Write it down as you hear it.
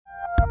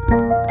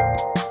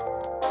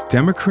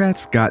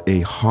Democrats got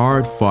a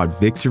hard-fought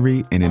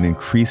victory in an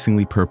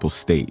increasingly purple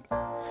state.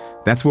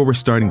 That's where we're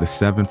starting the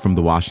 7 from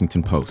the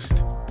Washington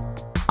Post.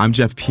 I'm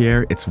Jeff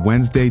Pierre. It's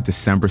Wednesday,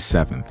 December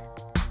 7th.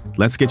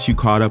 Let's get you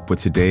caught up with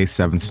today's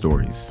 7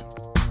 stories.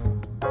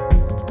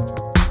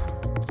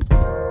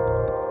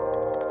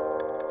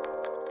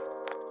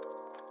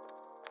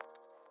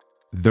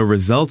 The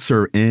results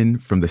are in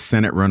from the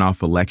Senate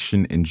runoff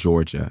election in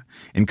Georgia.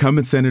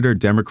 Incumbent Senator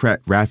Democrat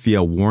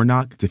Raphael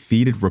Warnock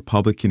defeated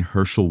Republican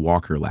Herschel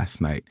Walker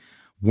last night.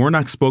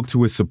 Warnock spoke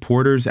to his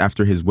supporters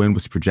after his win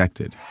was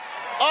projected.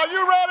 Are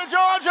you ready,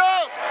 Georgia?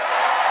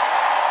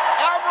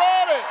 I'm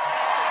ready.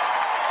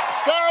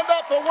 Stand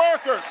up for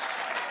workers,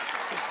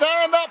 to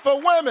stand up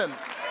for women,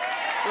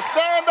 to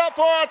stand up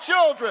for our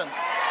children.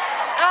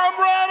 I'm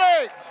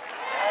ready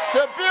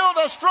to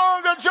build a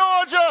stronger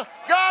Georgia.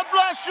 God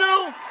bless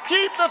you.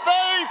 Keep the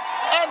faith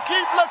and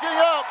keep looking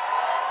up.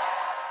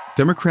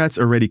 Democrats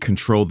already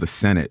control the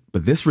Senate,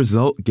 but this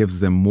result gives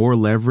them more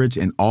leverage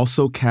and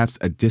also caps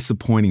a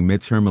disappointing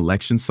midterm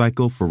election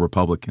cycle for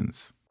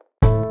Republicans.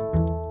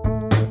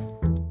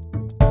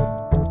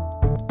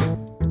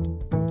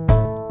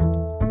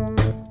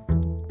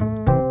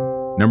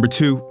 Number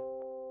 2,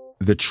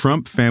 the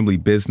Trump family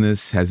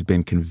business has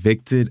been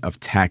convicted of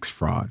tax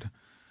fraud.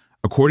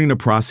 According to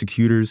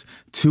prosecutors,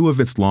 2 of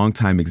its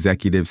longtime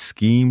executives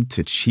schemed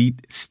to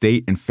cheat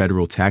state and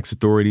federal tax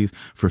authorities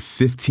for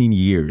 15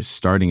 years,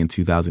 starting in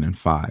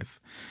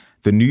 2005.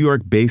 The New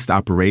York-based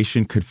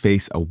operation could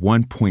face a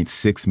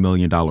 $1.6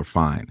 million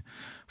fine.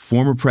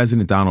 Former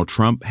President Donald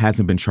Trump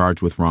hasn't been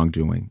charged with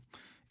wrongdoing.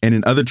 And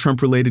in other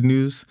Trump-related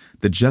news,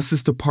 the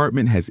Justice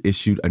Department has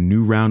issued a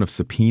new round of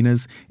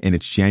subpoenas in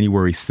its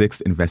January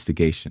 6th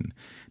investigation.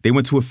 They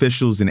went to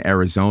officials in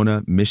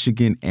Arizona,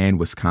 Michigan, and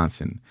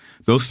Wisconsin.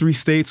 Those 3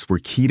 states were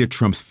key to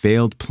Trump's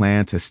failed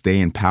plan to stay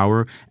in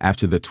power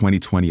after the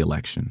 2020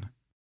 election.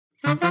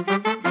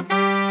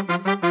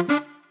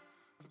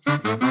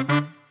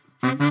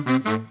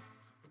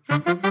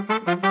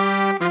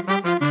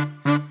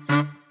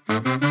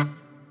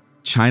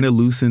 China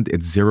loosened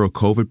its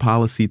zero-COVID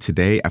policy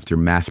today after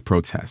mass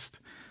protest.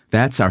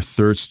 That's our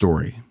 3rd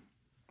story.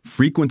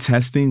 Frequent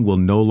testing will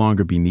no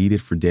longer be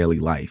needed for daily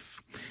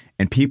life,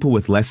 and people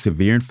with less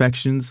severe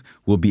infections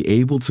will be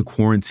able to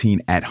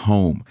quarantine at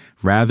home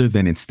rather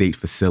than in state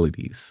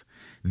facilities.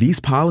 These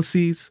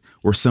policies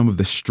were some of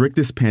the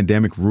strictest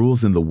pandemic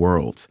rules in the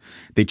world.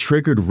 They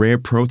triggered rare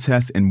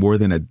protests in more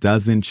than a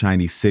dozen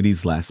Chinese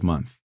cities last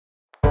month.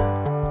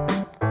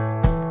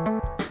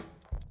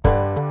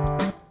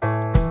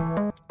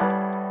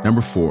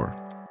 Number 4,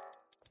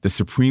 the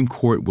Supreme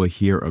Court will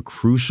hear a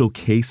crucial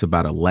case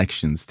about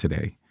elections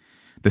today.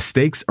 The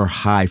stakes are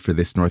high for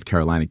this North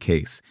Carolina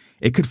case.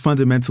 It could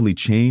fundamentally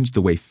change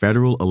the way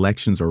federal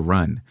elections are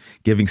run,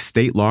 giving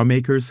state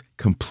lawmakers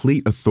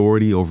complete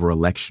authority over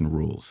election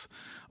rules.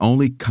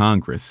 Only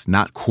Congress,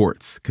 not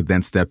courts, could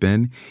then step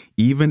in,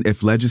 even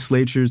if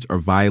legislatures are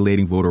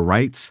violating voter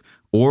rights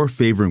or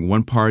favoring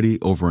one party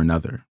over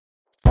another.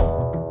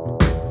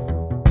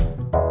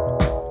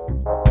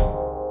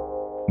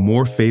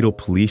 More fatal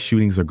police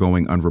shootings are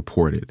going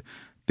unreported.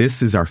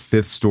 This is our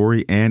 5th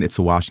story, and it's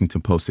a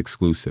Washington Post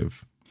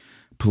exclusive.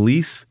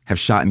 Police have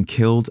shot and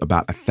killed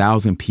about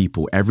 1,000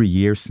 people every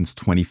year since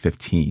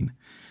 2015.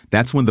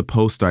 That's when the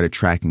Post started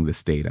tracking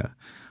this data.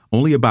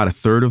 Only about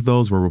 1/3 of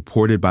those were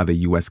reported by the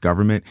U.S.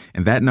 government,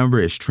 and that number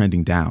is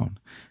trending down.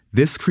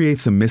 This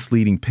creates a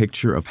misleading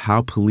picture of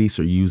how police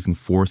are using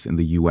force in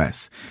the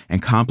U.S. and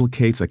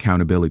complicates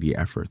accountability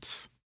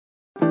efforts.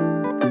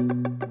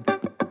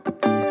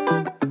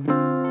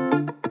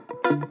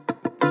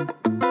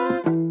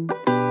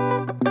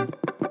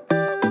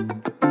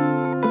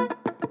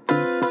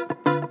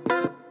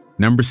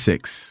 Number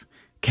 6,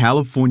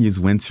 California's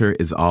winter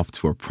is off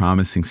to a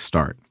promising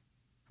start.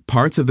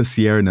 Parts of the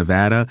Sierra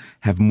Nevada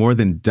have more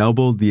than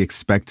doubled the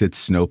expected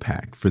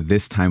snowpack for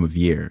this time of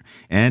year,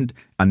 and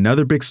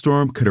another big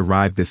storm could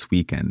arrive this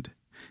weekend.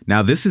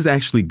 Now, this is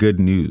actually good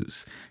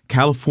news.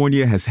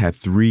 California has had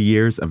 3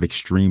 years of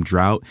extreme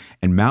drought,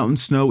 and mountain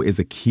snow is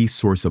a key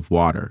source of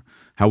water.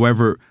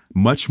 However,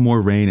 much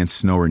more rain and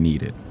snow are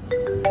needed.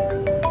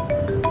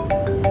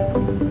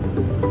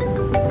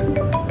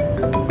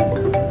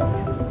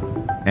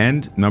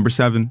 And number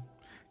 7,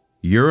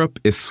 Europe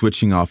is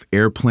switching off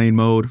airplane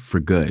mode for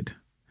good.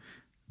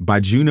 By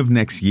June of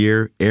next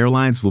year,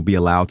 airlines will be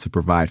allowed to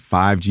provide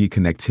 5G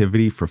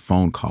connectivity for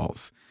phone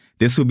calls.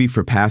 This will be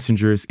for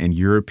passengers in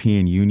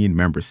European Union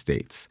member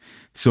states.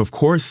 So, of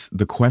course,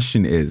 the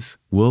question is,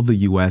 will the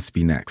U.S.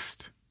 be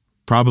next?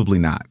 Probably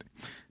not.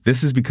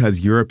 This is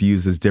because Europe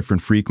uses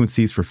different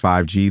frequencies for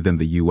 5G than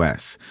the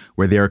U.S.,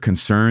 where there are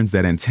concerns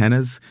that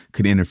antennas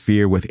could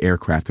interfere with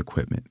aircraft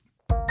equipment.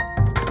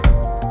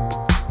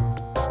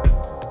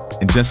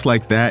 And just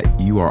like that,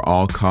 you are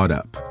all caught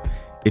up.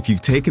 If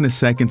you've taken a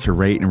second to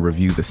rate and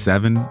review the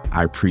 7,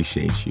 I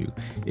appreciate you.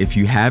 If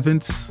you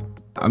haven't,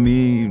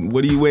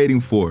 what are you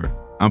waiting for?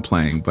 I'm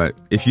playing, but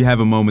if you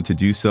have a moment to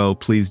do so,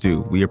 please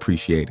do. We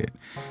appreciate it.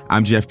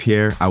 I'm Jeff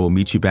Pierre. I will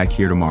meet you back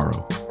here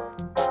tomorrow.